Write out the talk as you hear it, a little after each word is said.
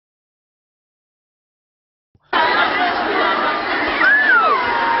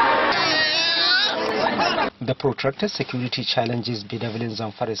The protracted security challenges bedeviling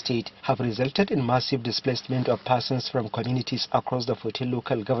Zamfara state have resulted in massive displacement of persons from communities across the 14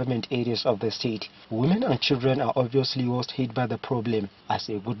 local government areas of the state. Women and children are obviously worst hit by the problem, as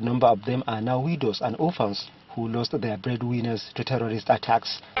a good number of them are now widows and orphans who lost their breadwinners to terrorist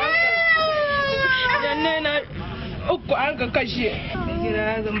attacks.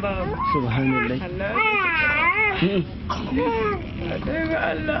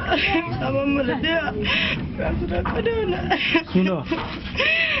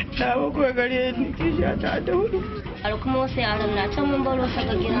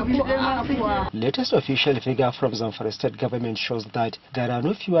 Latest official figure from Zamfara state government shows that there are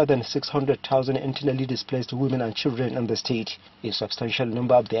no fewer than 600,000 internally displaced women and children in the state. A substantial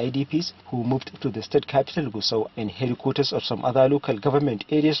number of the IDPs who moved to the state capital Gusau and headquarters of some other local government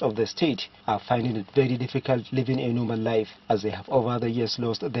areas of the state are finding it very difficult living a normal life, as they have over the years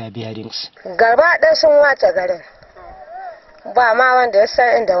lost their bearings. Ba ma wanda ya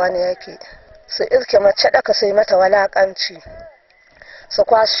san inda wani yake, su irke mace daka su yi mata walakanci, su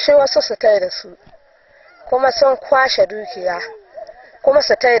kwashe wasu su tai da su, kuma sun kwashe dukiya, kuma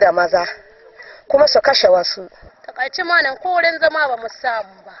su tai da maza, kuma su kashe wasu. Takaici ma nan koren zama ba mu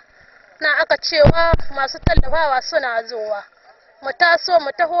samu ba, na aka cewa masu tallafawa suna zuwa, mu taso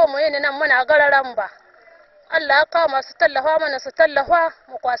mu taho mu yi nan muna gararan ba. Allah ka masu tallafa mana su tallafa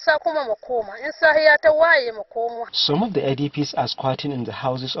mu kwasa kuma mu koma in sahiya ta waye mu komo. Some of the IDPs are squatting in the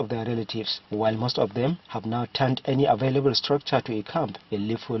houses of their relatives, while most of them have now turned any available structure to a camp and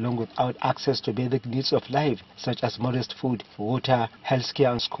live for long without access to basic needs of life, such as modest food, water, healthcare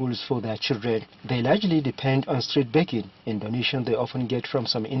and schools for their children. They largely depend on street begging and donations they often get from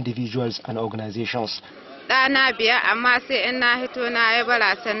some individuals and organizations. Ɗana biya amma sai in na hito na yi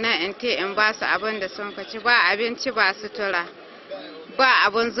bara sannan in te in ba su abin da sun kaci, ba abinci ba sutura, ba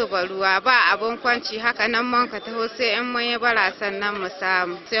abin zuba ruwa, ba abin kwanci, haka nan man ka taho sai in mun yi bara sannan mu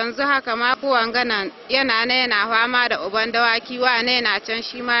samu. Yanzu haka ma kowan ganan yana fama da uban dawaki, wane na can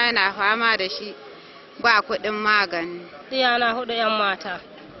shi ma yana fama da shi, ba kuɗin magani. Iyana hudu 'yan mata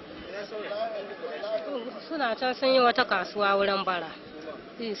suna can sun yi wata kasuwa wurin bara,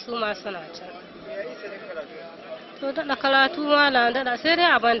 su ma suna can. To da karatu ma da sai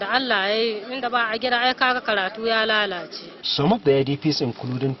dai abin da Allah ya yi, inda ba a gida ai kaga karatu ya lalace. Some of the IDPs,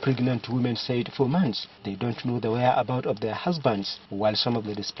 including pregnant women, said for months they don't know the whereabouts of their husbands, while some of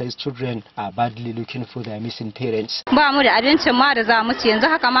the displaced children are badly looking for their missing parents. Ba mu da abincin ma da za mu ci, yanzu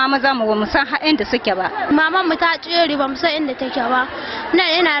haka ma maza mu san inda suke ba. Maman mu ta tsere ba mu san inda take ba. Nan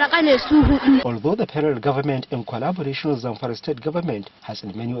yana raka ne su hudu. Although the federal government, in collaboration with Zamfara state government, has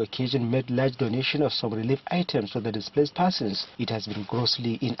on many occasions made large donation of some relief items to the displaced persons, it has been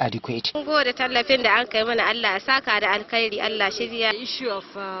grossly inadequate. The issue of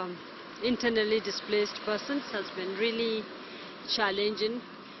internally displaced persons has been really challenging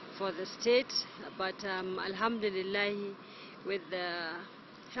for the state, but alhamdulillah, with the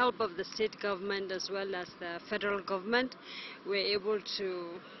help of the state government as well as the federal government, we're able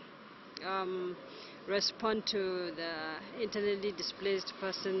to respond to the internally displaced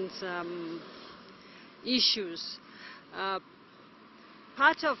persons issues.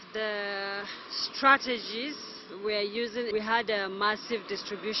 Part of the strategies we're using, we had massive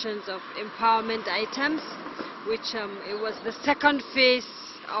distributions of empowerment items, which it was the second phase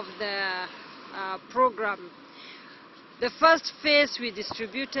of the program. The first phase, we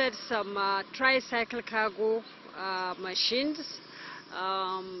distributed some tricycle cargo machines,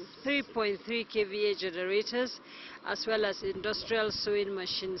 3.3 kVA generators, as well as industrial sewing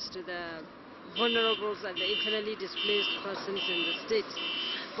machines to the vulnerables and the internally displaced persons in the state.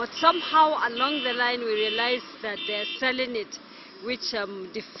 But somehow along the line we realized that they're selling it, which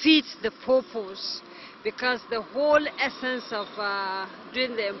defeats the purpose, because the whole essence of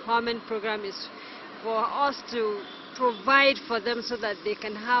doing the empowerment program is for us to provide for them so that they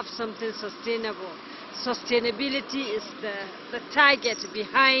can have something sustainable. Sustainability is the target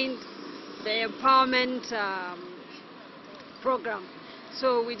behind the empowerment program.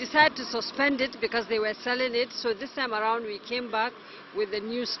 So we decided to suspend it because they were selling it. So this time around we came back with a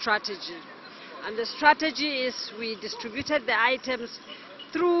new strategy. And the strategy is we distributed the items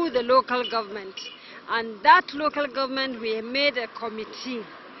through the local government. And that local government, we made a committee,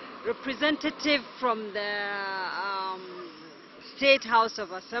 representative from the State House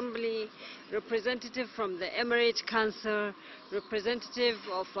of Assembly, representative from the Emirate Council, representative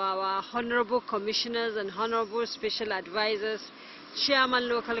of our honorable commissioners and honorable special advisors, chairman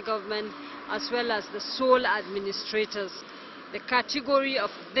local government, as well as the sole administrators. The category of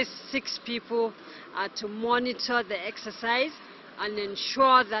these 6 people are to monitor the exercise and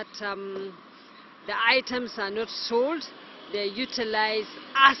ensure that the items are not sold, they're utilized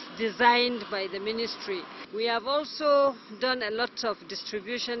as designed by the ministry. We have also done a lot of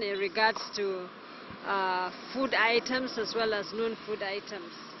distribution in regards to food items as well as non-food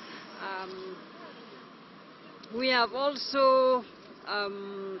items. We have also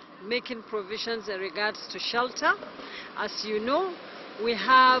making provisions in regards to shelter. As you know, we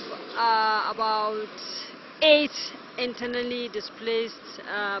have about 8 internally displaced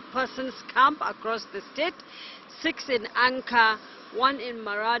persons camp across the state, 6 in Anka, 1 in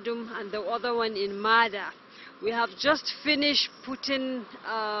Maradum, and the other one in Mada. We have just finished putting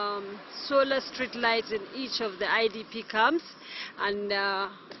solar street lights in each of the IDP camps, and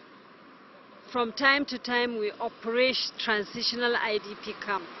from time to time we operate transitional IDP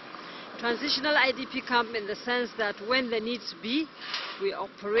camp. Transitional IDP camp in the sense that when the needs be, we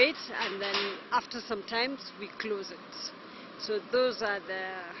operate, and then after some time we close it. So those are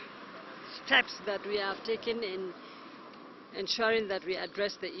the steps that we have taken in ensuring that we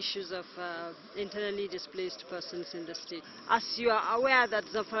address the issues of internally displaced persons in the state. As you are aware that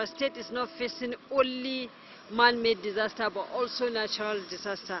Zamfara state is not facing only man-made disaster but also natural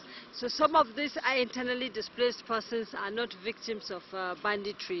disaster. So some of these internally displaced persons are not victims of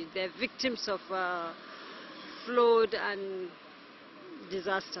banditry, they're victims of flood and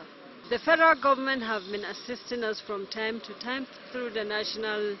disaster. The federal government have been assisting us from time to time through the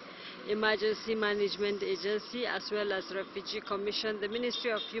National Emergency Management Agency as well as Refugee Commission. The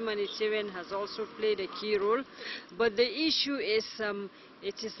Ministry of Humanitarian has also played a key role, but the issue is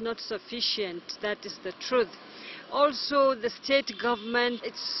it is not sufficient. That is the truth. Also, the state government,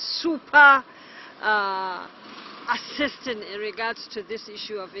 it's super assisting in regards to this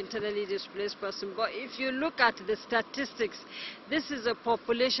issue of internally displaced persons. But if you look at the statistics, this is a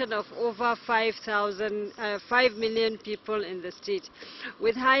population of over 5 million people in the state,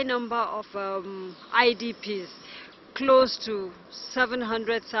 with high number of IDPs, close to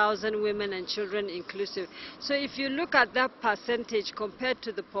 700,000 women and children inclusive. So if you look at that percentage compared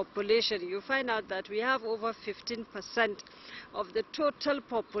to the population, you find out that we have over 15% of the total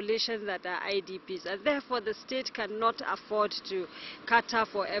population that are IDPs, and therefore the state cannot afford to cater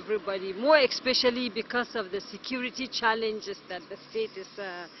for everybody, more especially because of the security challenges that the state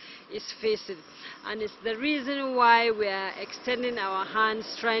is facing. And it's the reason why we are extending our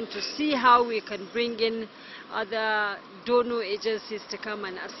hands, trying to see how we can bring in other donor agencies to come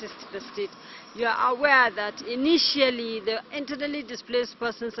and assist the state. You are aware that initially the internally displaced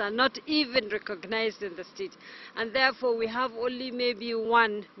persons are not even recognized in the state, and therefore we have only maybe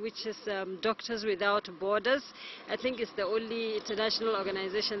one, which is Doctors Without Borders. I think it's the only international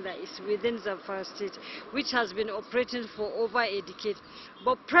organization that is within Zamfara state, which has been operating for over a decade.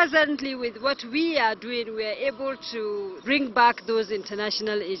 But presently, with what we are doing, we are able to bring back those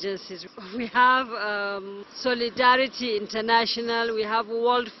international agencies. We have Solidarity International, we have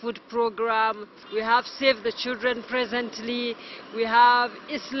World Food Program, we have Save the Children presently, we have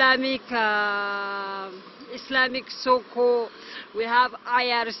Islamic SOCO, we have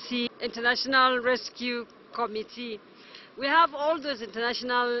IRC, International Rescue Committee. We have all those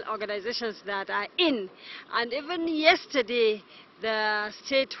international organizations that are in, and even yesterday the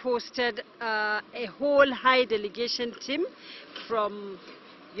state hosted a whole high delegation team from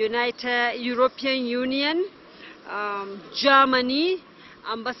European Union, Germany,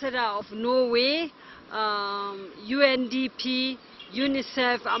 Ambassador of Norway, UNDP,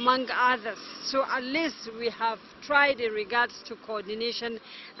 UNICEF, among others. So at least we have tried in regards to coordination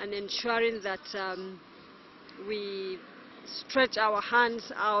and ensuring that we stretch our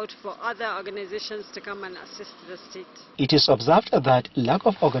hands out for other organizations to come and assist the state. It is observed that lack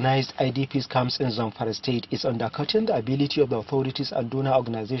of organized IDPs camps in Zamfara state is undercutting the ability of the authorities and donor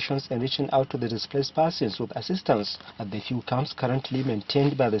organizations in reaching out to the displaced persons with assistance, and the few camps currently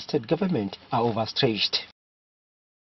maintained by the state government are overstretched.